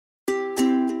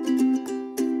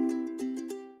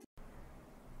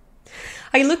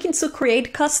Are you looking to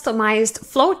create customized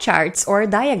flowcharts or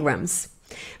diagrams?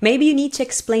 Maybe you need to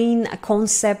explain a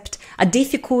concept, a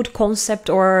difficult concept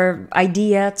or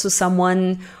idea to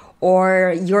someone,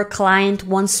 or your client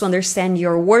wants to understand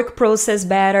your work process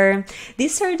better.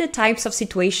 These are the types of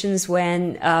situations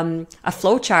when a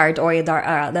flowchart or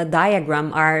a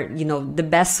diagram are, the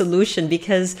best solution,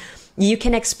 because you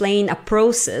can explain a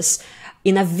process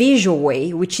in a visual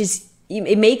way,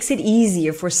 it makes it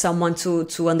easier for someone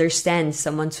to understand,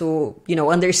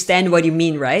 understand what you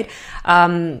mean, right?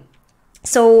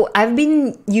 So I've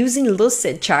been using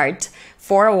Lucidchart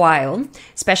for a while,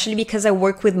 especially because I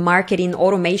work with marketing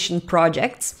automation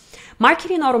projects.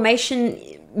 Marketing automation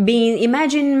being,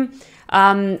 imagine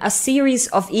a series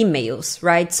of emails,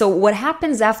 right? So what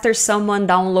happens after someone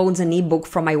downloads an ebook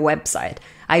from my website?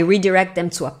 I redirect them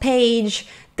to a page,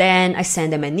 then I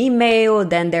send them an email,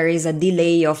 then there is a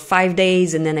delay of 5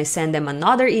 days, and then I send them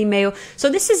another email. So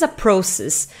this is a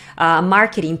process, a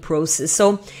marketing process.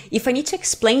 So if I need to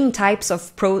explain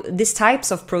these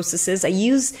types of processes, I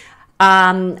use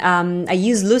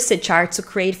Lucidchart to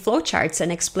create flowcharts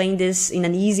and explain this in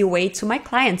an easy way to my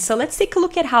clients. So let's take a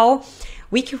look at how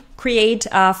we can create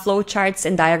flowcharts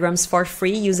and diagrams for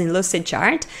free using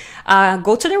Lucidchart.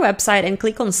 Go to their website and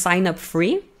click on sign up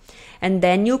free. And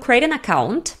then you'll create an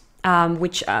account,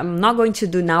 which I'm not going to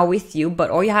do now with you,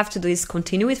 but all you have to do is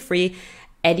continue with free,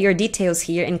 add your details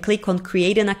here, and click on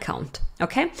create an account,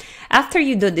 okay? After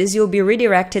you do this, you'll be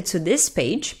redirected to this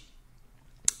page.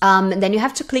 Then you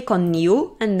have to click on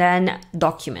new and then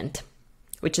document,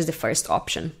 which is the first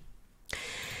option.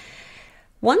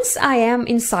 Once I am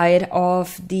inside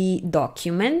of the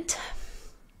document,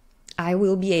 I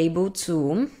will be able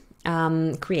to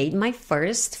create my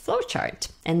first flowchart.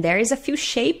 And there is a few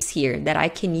shapes here that I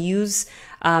can use,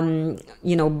 by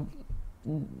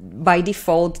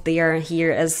default, they are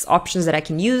here as options that I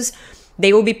can use.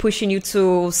 They will be pushing you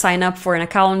to sign up for an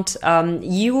account. I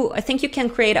think you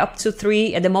can create up to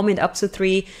 3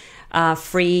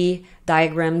 free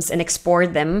diagrams and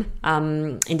export them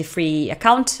in the free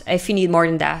account. If you need more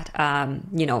than that,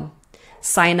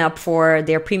 sign up for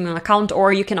their premium account,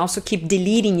 or you can also keep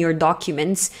deleting your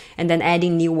documents and then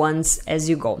adding new ones as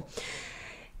you go.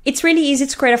 It's really easy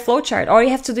to create a flowchart. All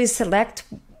you have to do is select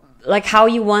how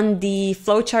you want the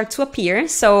flowchart to appear.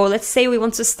 So let's say we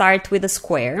want to start with a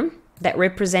square that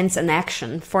represents an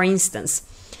action. For instance,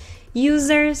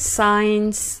 user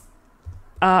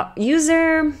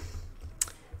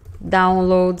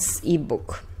downloads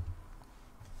ebook.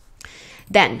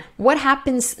 Then what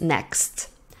happens next?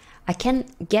 I can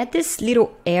get this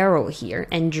little arrow here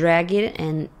and drag it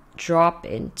and drop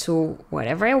it to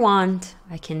whatever I want.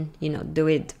 I can, do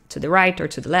it to the right or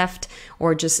to the left,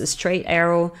 or just a straight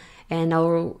arrow, and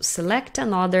I'll select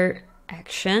another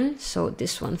action. So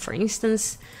this one, for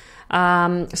instance.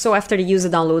 So after the user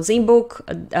downloads ebook,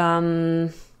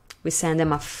 we send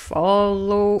them a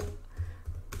follow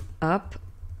up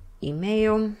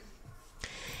email,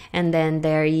 and then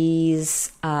there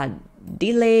is a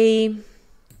delay.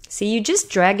 See, you just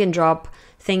drag and drop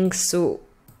things to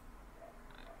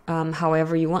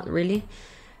however you want, really.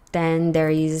 Then there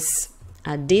is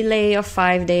a delay of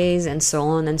 5 days, and so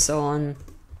on and so on.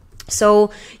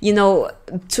 So,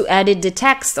 to edit the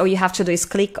text, all you have to do is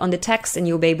click on the text and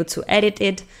you'll be able to edit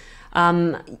it.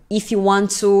 If you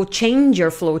want to change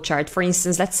your flowchart, for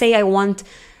instance, let's say I want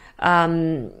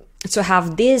to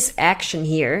have this action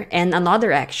here and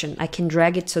another action, I can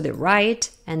drag it to the right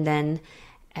and then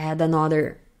add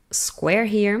another square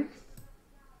here,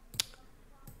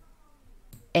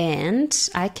 and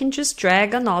I can just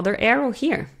drag another arrow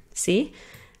here, see,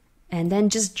 and then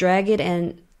just drag it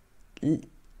and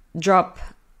drop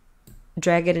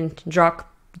it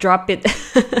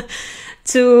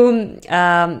to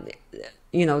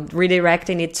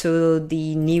redirecting it to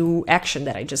the new action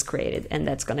that I just created, and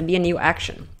that's going to be a new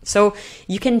action. So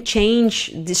you can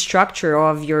change the structure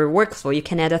of your workflow. You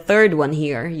can add a third one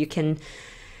here. You can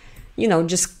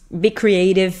just be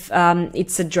creative.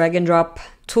 It's a drag and drop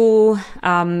tool.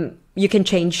 You can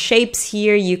change shapes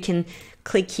here. You can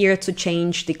click here to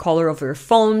change the color of your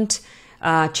font,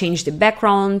 change the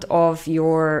background of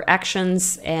your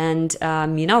actions, and,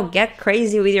 get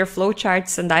crazy with your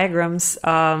flowcharts and diagrams.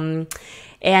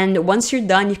 And once you're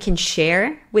done, you can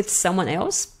share with someone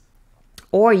else,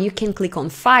 or you can click on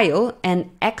File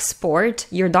and export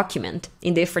your document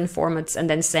in different formats and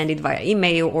then send it via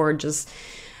email or just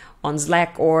on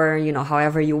Slack, or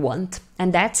however you want.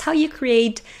 And that's how you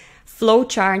create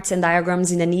flowcharts and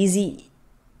diagrams in an easy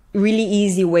really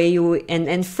easy way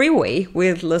and free way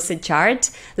with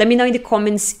Lucidchart. Let me know in the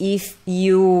comments if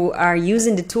you are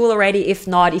using the tool already. If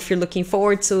not, if you're looking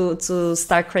forward to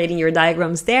start creating your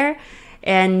diagrams there.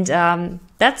 And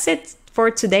that's it for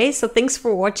today. So thanks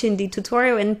for watching the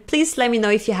tutorial, and please let me know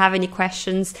if you have any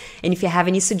questions and if you have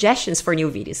any suggestions for new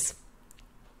videos.